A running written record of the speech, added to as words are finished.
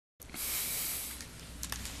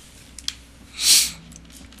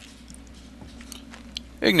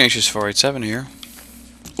Ignatius487 here.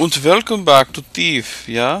 And welcome back to Thief,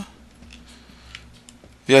 yeah?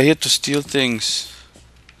 We are here to steal things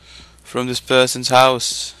from this person's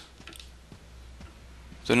house.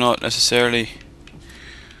 They're not necessarily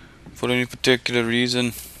for any particular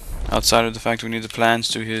reason outside of the fact we need the plans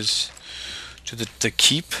to the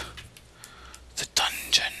keep. The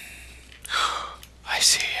dungeon. I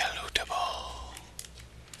see a lootable.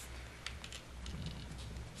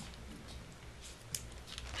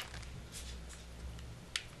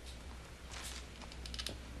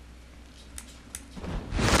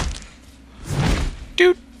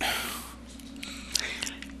 Dude,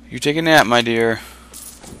 you take a nap, my dear.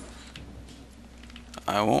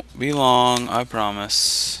 I won't be long, I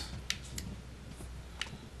promise.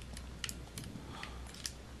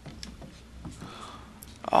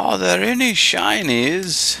 Are there any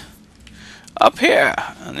shinies up here?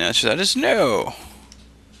 And the answer to that is no.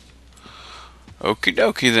 Okie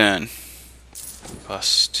dokie then.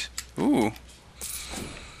 Bust. Ooh.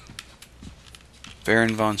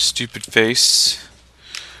 Baron von Stupid Face.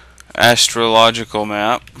 Astrological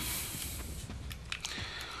map.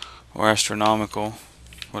 Or astronomical.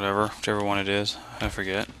 Whatever. Whichever one it is. I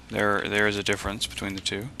forget. There is a difference between the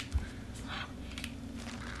two.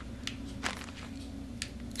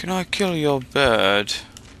 Can I kill your bird?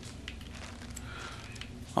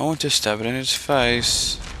 I want to stab it in its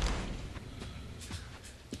face.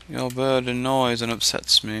 Your bird annoys and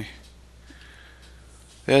upsets me.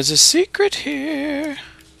 There's a secret here.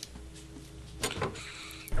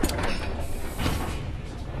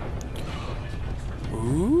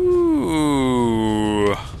 Ooh.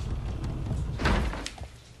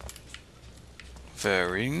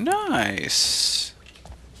 Very nice.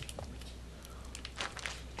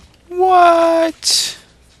 What?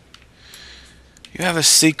 You have a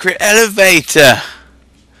secret elevator.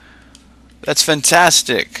 That's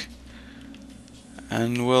fantastic.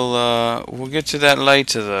 And we'll get to that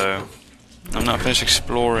later though. I'm not finished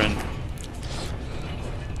exploring.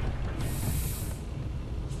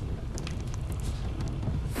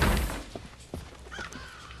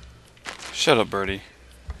 Shut up, birdie.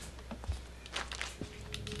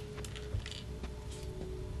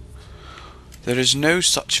 There is no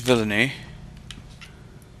such villainy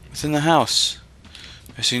within the house.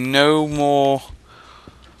 I see no more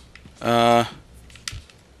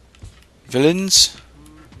villains.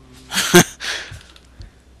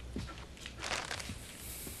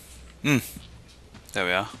 There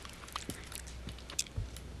we are.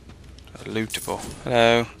 Lootable.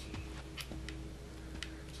 Hello.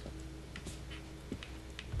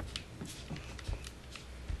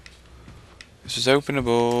 This is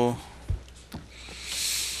openable.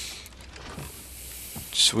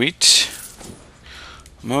 Sweet.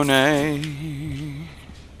 Monet.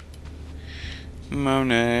 Monet.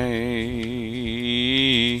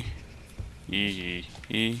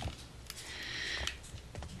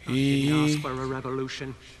 I didn't ask for a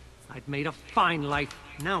revolution. I'd made a fine life.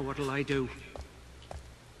 Now what'll I do?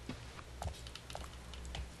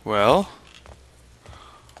 Well,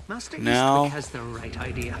 Master now Eastwick has the right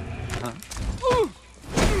idea.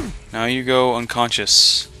 Now you go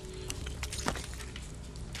unconscious.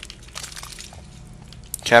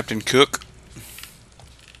 Captain Cook.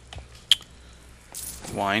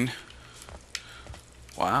 Wine.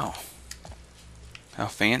 Wow. How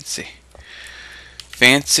fancy.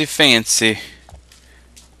 Fancy, fancy.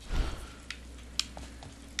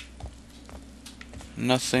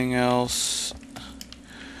 Nothing else.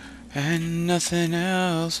 And nothing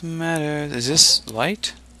else matters. Is this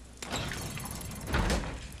light?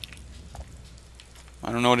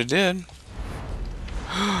 I don't know what it did.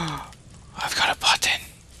 I've got a button.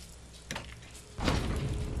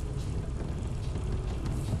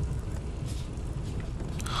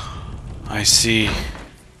 I see.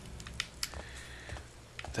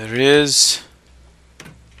 There is.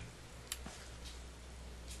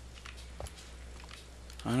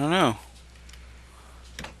 I don't know.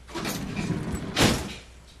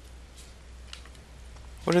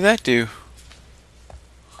 What did that do?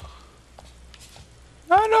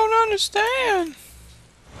 I don't understand.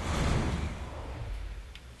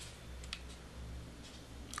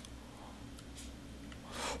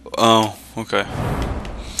 Oh, okay.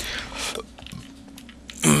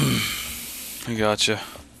 I gotcha.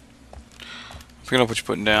 Picking up what you're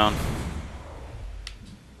putting down.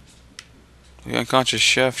 The unconscious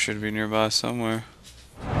chef should be nearby somewhere.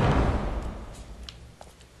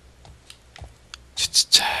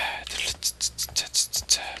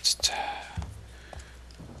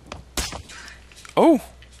 Oh!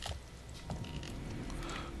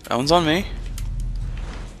 That one's on me.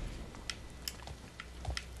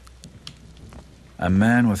 A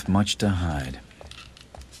man with much to hide.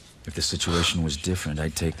 If the situation was different,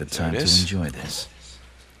 I'd take the time to enjoy this.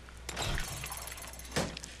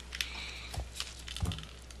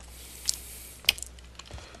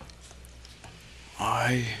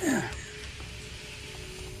 I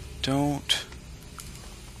don't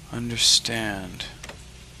understand.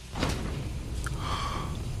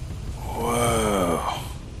 Whoa.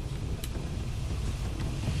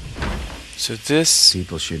 So this...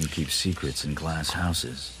 People shouldn't keep secrets in glass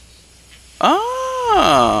houses.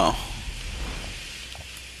 Oh.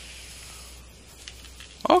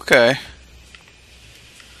 Okay.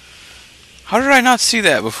 How did I not see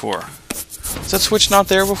that before? Is that switch not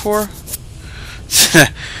there before?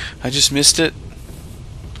 I just missed it.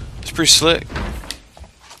 It's pretty slick.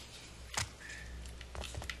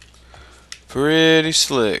 Pretty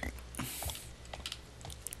slick.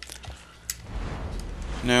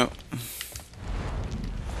 No.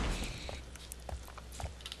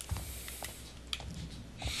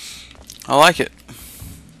 I like it.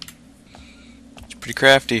 It's pretty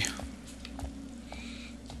crafty.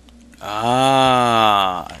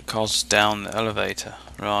 Ah, it calls down the elevator.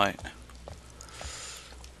 Right.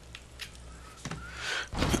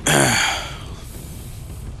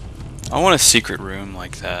 I want a secret room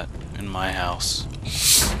like that in my house.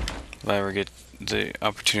 If I ever get the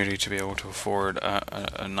opportunity to be able to afford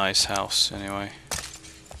a nice house, anyway.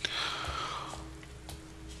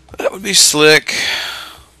 That would be slick.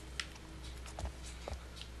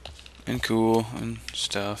 And cool and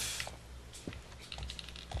stuff.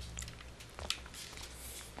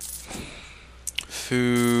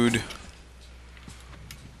 Food.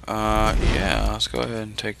 Yeah, let's go ahead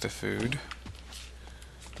and take the food.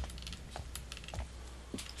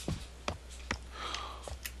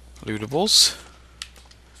 Lootables.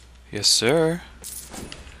 Yes, sir.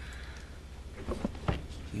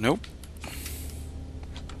 Nope.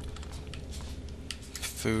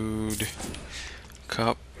 Food.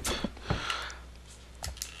 Cup.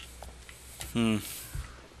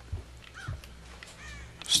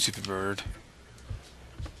 Stupid bird.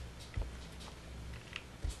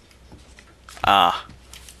 Ah.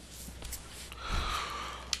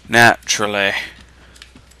 Naturally.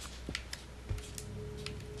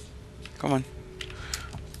 Come on.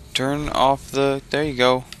 Turn off the... There you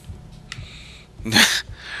go.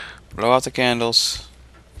 Blow out the candles.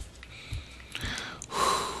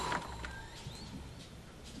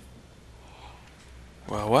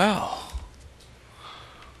 Well, well.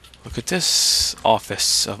 Look at this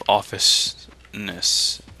office of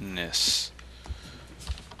officeness.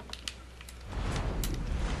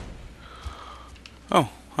 Oh,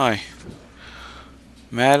 hi.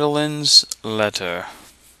 Madeline's letter.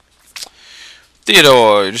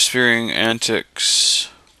 Theodore, just fearing antics.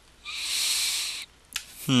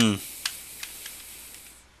 You've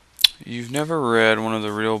never read one of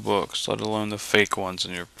the real books, let alone the fake ones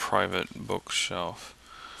in your private bookshelf.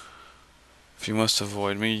 If you must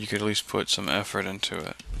avoid me, you could at least put some effort into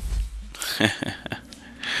it.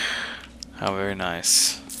 How very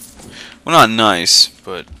nice. Well, not nice,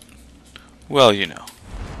 but, well, you know.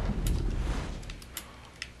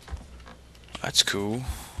 That's cool.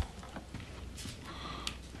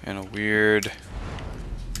 In a weird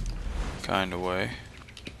kind of way.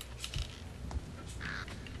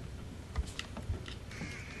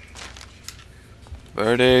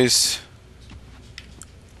 Birdies.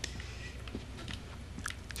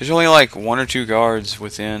 There's only like 1 or 2 guards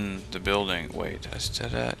within the building. Wait,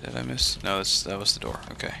 did I miss? No, that was the door.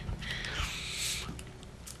 Okay.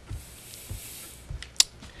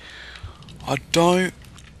 I don't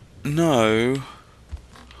know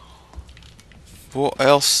what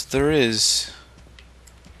else there is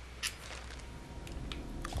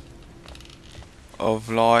of,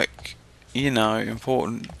 like, you know,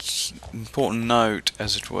 important note,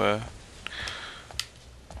 as it were.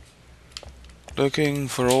 Looking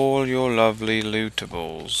for all your lovely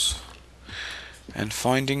lootables, and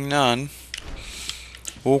finding none,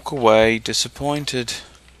 walk away disappointed.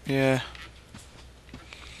 Yeah.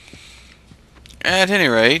 At any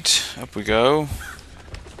rate, up we go.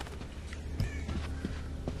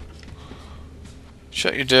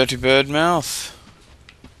 Shut your dirty bird mouth.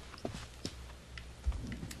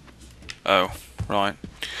 Oh, right.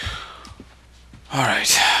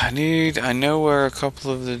 Alright, I know where a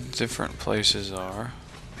couple of the different places are.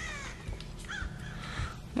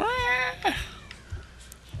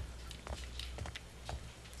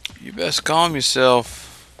 You best calm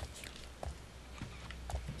yourself,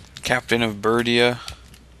 Captain of Birdia.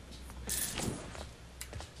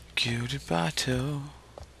 Gilded bottle.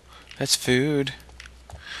 That's food.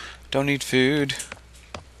 Don't need food.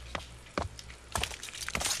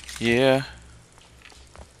 Yeah.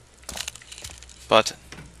 Button.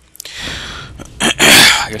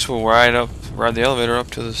 I guess we'll ride the elevator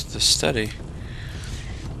up to the study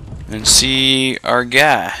and see our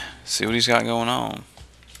guy. See what he's got going on.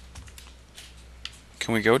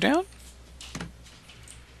 Can we go down?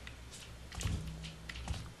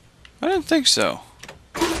 I didn't think so.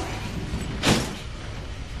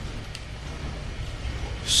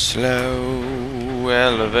 Slow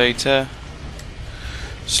elevator.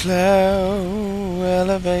 Slow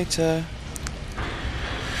elevator.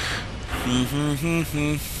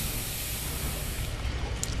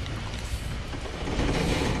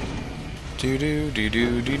 Do do do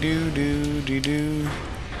do do do do do do.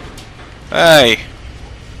 Hey.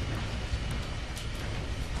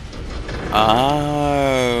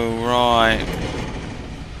 Oh, right.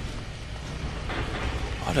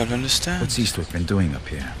 I don't understand. What's Eastwick been doing up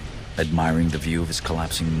here? Admiring the view of his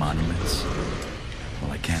collapsing monuments?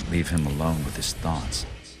 Well, I can't leave him alone with his thoughts.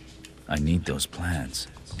 I need those plans.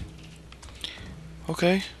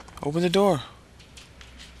 Okay, open the door.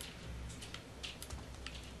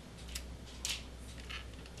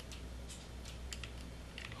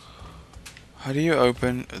 How do you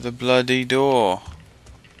open the bloody door?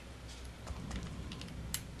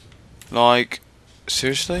 Like,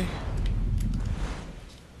 seriously?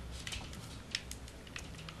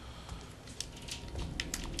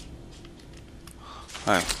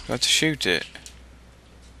 Oh, got to shoot it.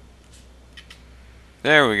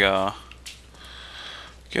 There we go.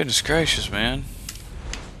 Goodness gracious, man.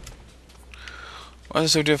 Why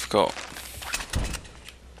is it so difficult?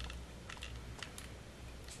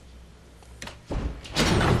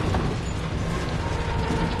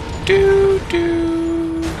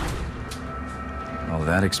 Doo-doo. Well,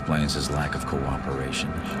 that explains his lack of cooperation.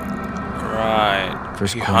 Right.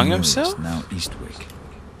 First He hung Cornelius, himself? now Eastwick.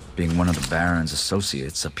 Being one of the Baron's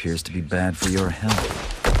associates appears to be bad for your health.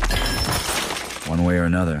 One way or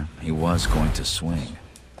another, he was going to swing.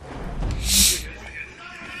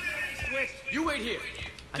 You wait here.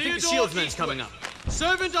 I think the shieldsman's coming up.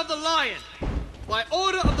 Servant of the Lion, by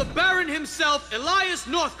order of the Baron himself, Elias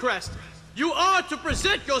Northcrest, you are to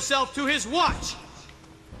present yourself to his watch.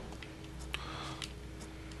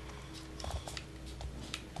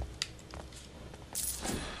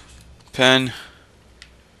 Pen.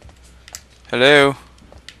 Hello?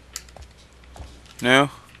 No?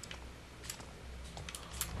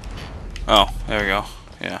 Oh, there we go.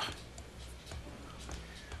 Yeah.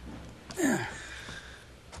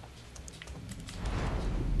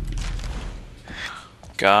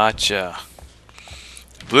 Gotcha.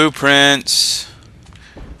 Blueprints.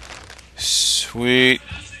 Sweet.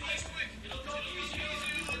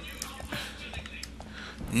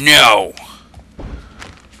 No.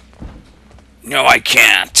 No, I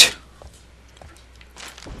can't.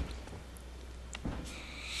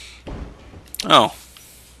 Oh.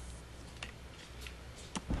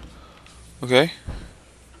 Okay.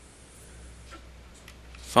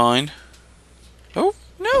 Fine. Oh,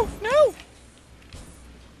 no, no.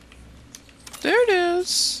 There it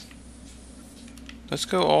is. Let's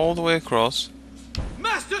go all the way across.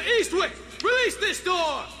 Master Eastwick, release this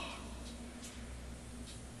door!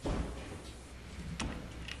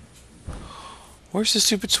 Where's the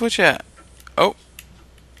stupid switch at? Oh.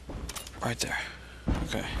 Right there.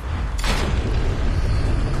 Okay.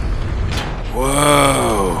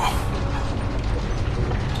 Whoa.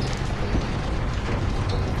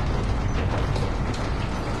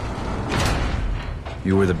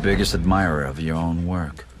 You were the biggest admirer of your own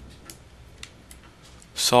work.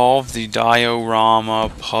 Solve the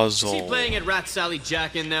diorama puzzle. Is he playing at Rat Sally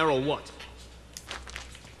Jack in there or what?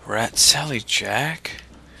 Rat Sally Jack?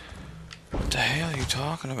 What the hell are you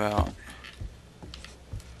talking about?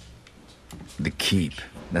 The Keep.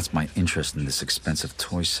 That's my interest in this expensive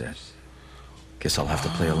toy set. Guess I'll have to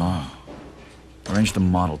play along. Arrange the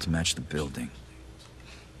model to match the building.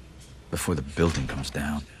 Before the building comes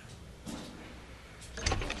down.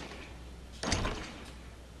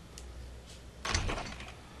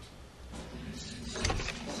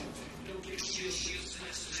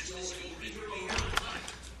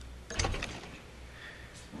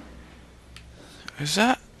 Is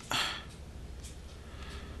that?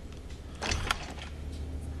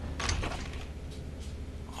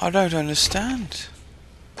 I don't understand.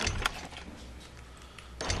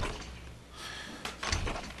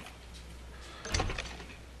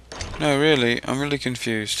 No, really, I'm really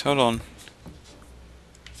confused. Hold on.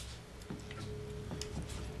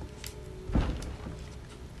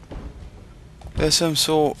 There's some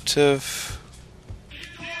sort of...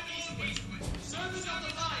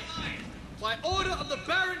 By order of the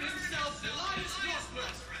Baron himself, Elias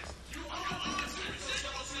Northcrest,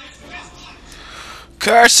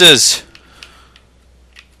 Curses!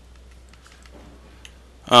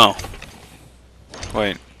 Oh.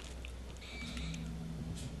 Wait.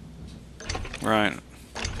 Right.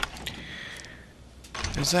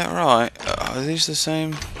 Is that right? Are these the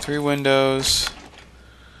same? 3 windows.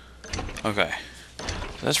 Okay.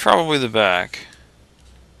 That's probably the back.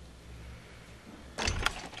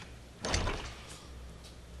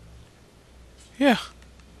 Yeah.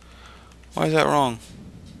 Why is that wrong?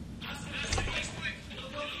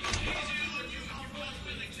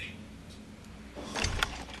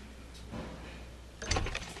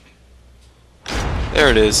 There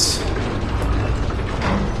it is.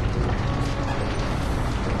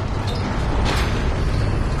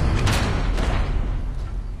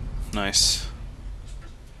 Nice.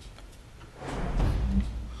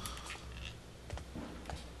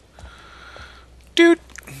 Dude.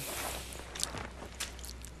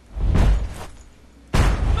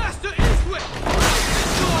 Master Eastwick!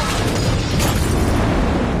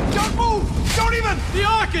 Don't move! Don't even! The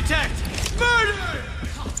architect! Murdered!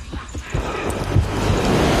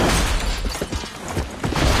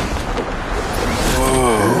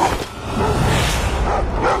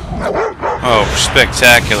 Oh,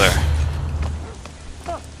 spectacular.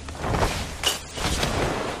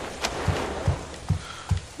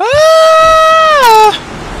 Ah!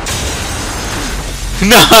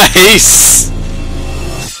 Nice!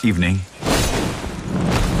 Evening.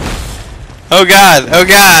 Oh god, oh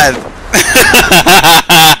god!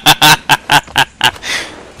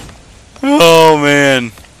 Oh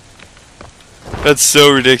man. That's so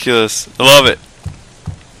ridiculous. I love it.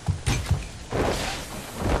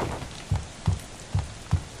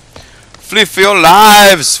 Flee for your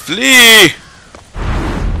lives! Flee!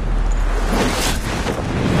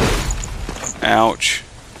 Ouch.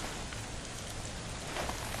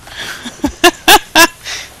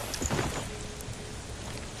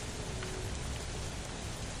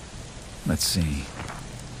 Let's see.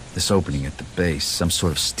 This opening at the base, some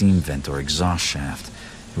sort of steam vent or exhaust shaft.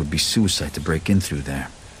 It would be suicide to break in through there.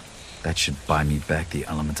 That should buy me back the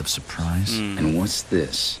element of surprise. And what's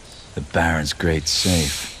this? The Baron's great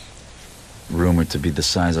safe. Rumored to be the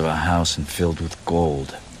size of a house and filled with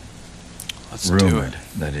gold. Let's do it. Rumored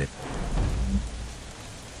that it...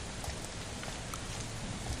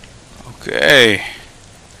 Okay.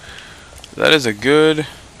 That's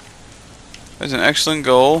an excellent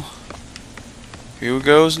goal. Here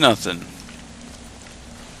goes nothing.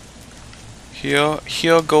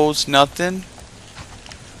 Here goes nothing.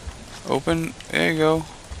 Open, there you go.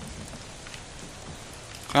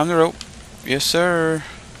 Climb the rope. Yes, sir.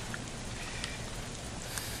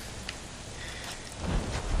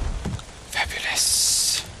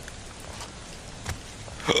 Fabulous.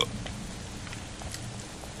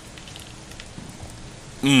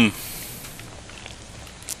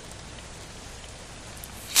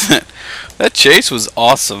 That chase was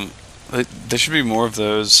awesome. There should be more of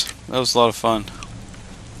those. That was a lot of fun.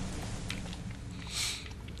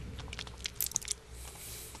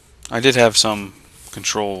 I did have some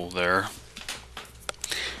control there.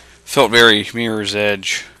 Felt very Mirror's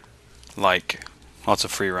Edge like. Lots of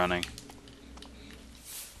free running.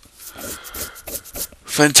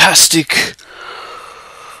 Fantastic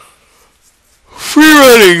free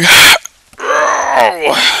running.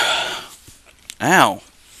 Ow.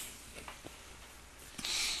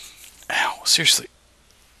 Ow, seriously.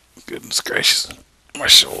 Goodness gracious. My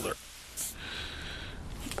shoulder.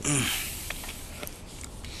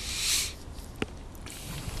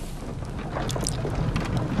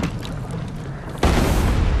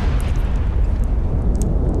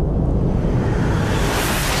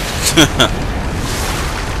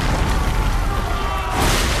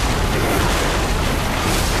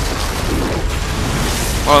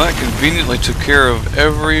 Well, that conveniently took care of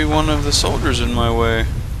every one of the soldiers in my way.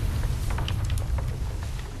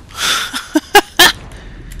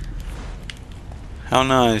 How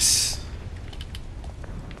nice.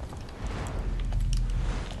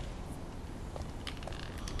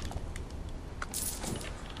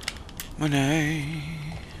 Money.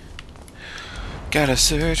 Gotta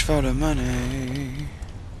search for the money.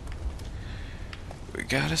 We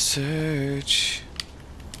gotta search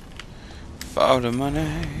for the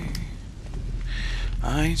money.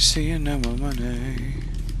 I ain't seeing no more money.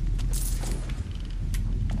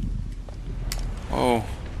 Oh.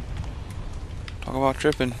 Talk about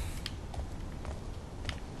tripping.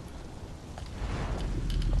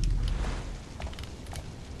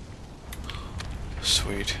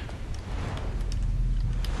 Sweet.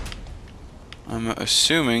 I'm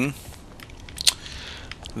assuming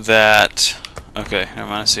that... Okay, never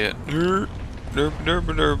mind, I see it. Derpa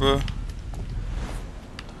derpa derpa.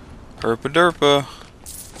 Herpa derpa.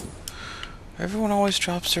 Everyone always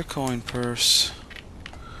drops their coin purse.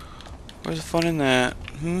 Where's the fun in that?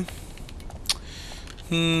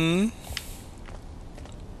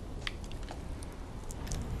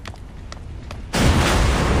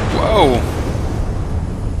 Whoa!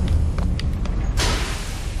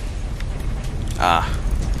 Ah.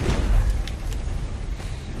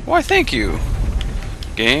 Why, thank you,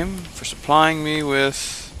 game, for supplying me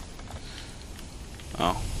with...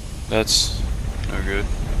 Oh, that's no good.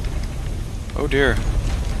 Oh dear.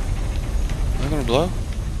 Am I gonna blow?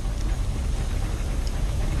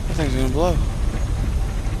 That thing's gonna blow.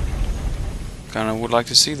 Kinda would like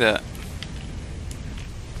to see that.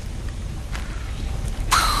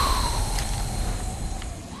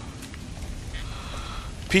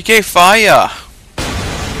 PK fire!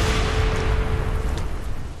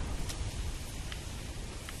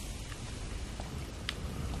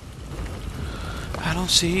 I don't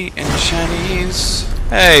see any Chinese.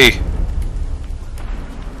 Hey!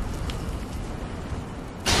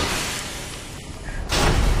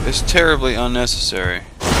 It's terribly unnecessary.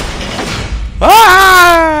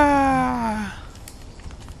 Ah!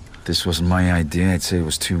 This wasn't my idea. I'd say it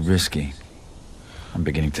was too risky. I'm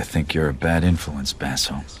beginning to think you're a bad influence,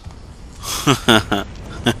 Basso.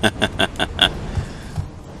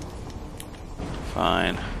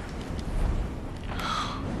 Fine.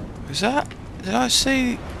 Is that... Did I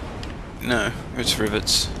say... No, it's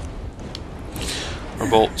rivets. Or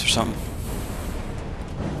bolts or something.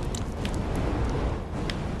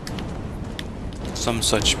 Some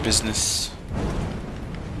such business.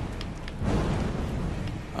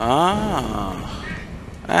 Ah.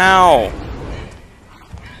 Ow.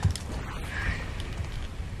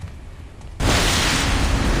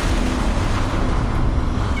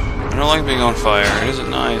 I don't like being on fire. It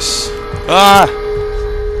isn't nice. Ah!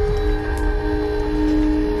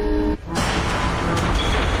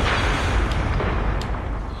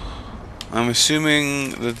 I'm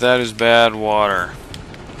assuming that that is bad water.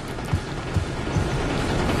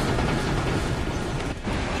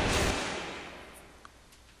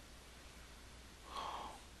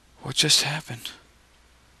 What just happened?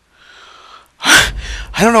 I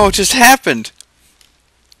don't know what just happened.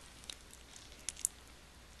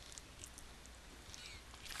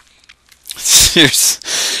 It's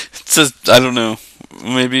just, I don't know.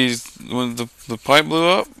 Maybe when the pipe blew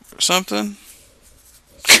up or something?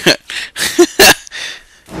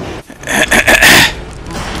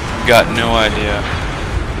 Got no idea.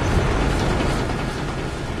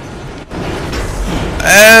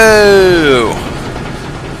 Oh!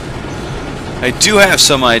 I do have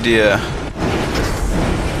some idea.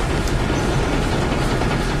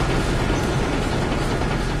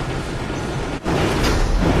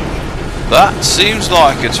 That seems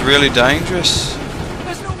like it's really dangerous.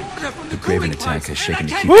 The Graven attack has shaken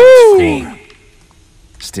the keep its core.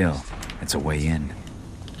 Still, it's a way in.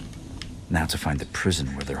 Now to find the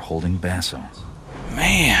prison where they're holding Basso.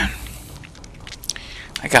 Man,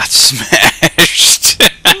 I got smashed.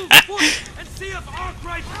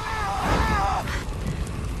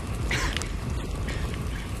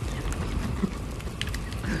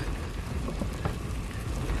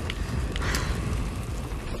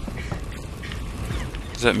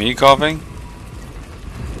 Is that me coughing?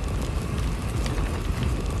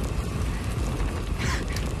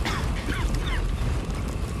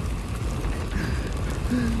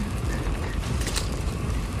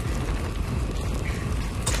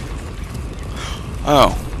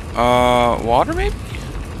 Oh, water maybe?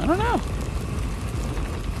 I don't know.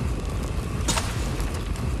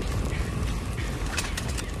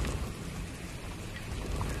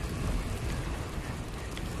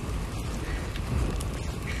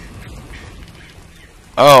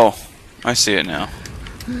 Oh, I see it now.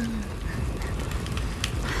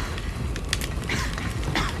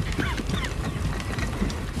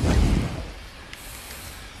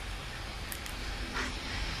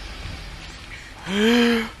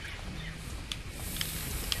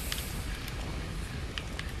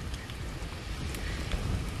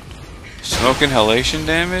 Smoke inhalation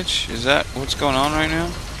damage? Is that what's going on right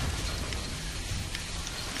now?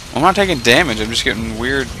 I'm not taking damage, I'm just getting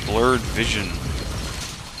weird blurred vision.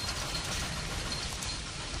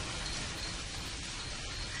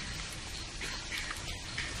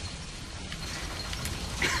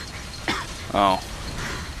 Oh.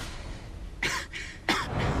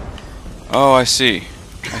 Oh, I see.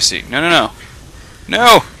 I see. No, no, no.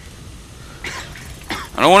 No!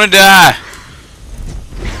 I don't want to die!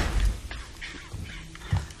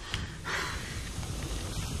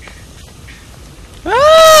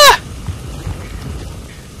 Ah!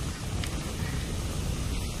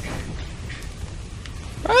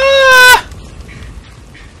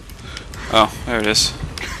 Oh, there it is.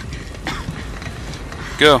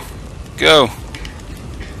 Go. Go.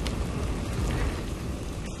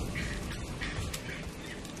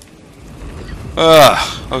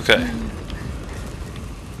 Ah, okay.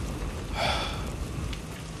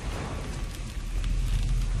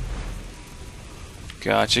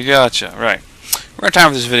 Gotcha. Right. We're out of time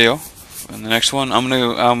for this video. In the next one, I'm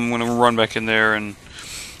gonna run back in there and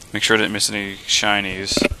make sure I didn't miss any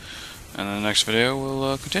shinies. And in the next video,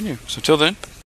 we'll continue. So till then.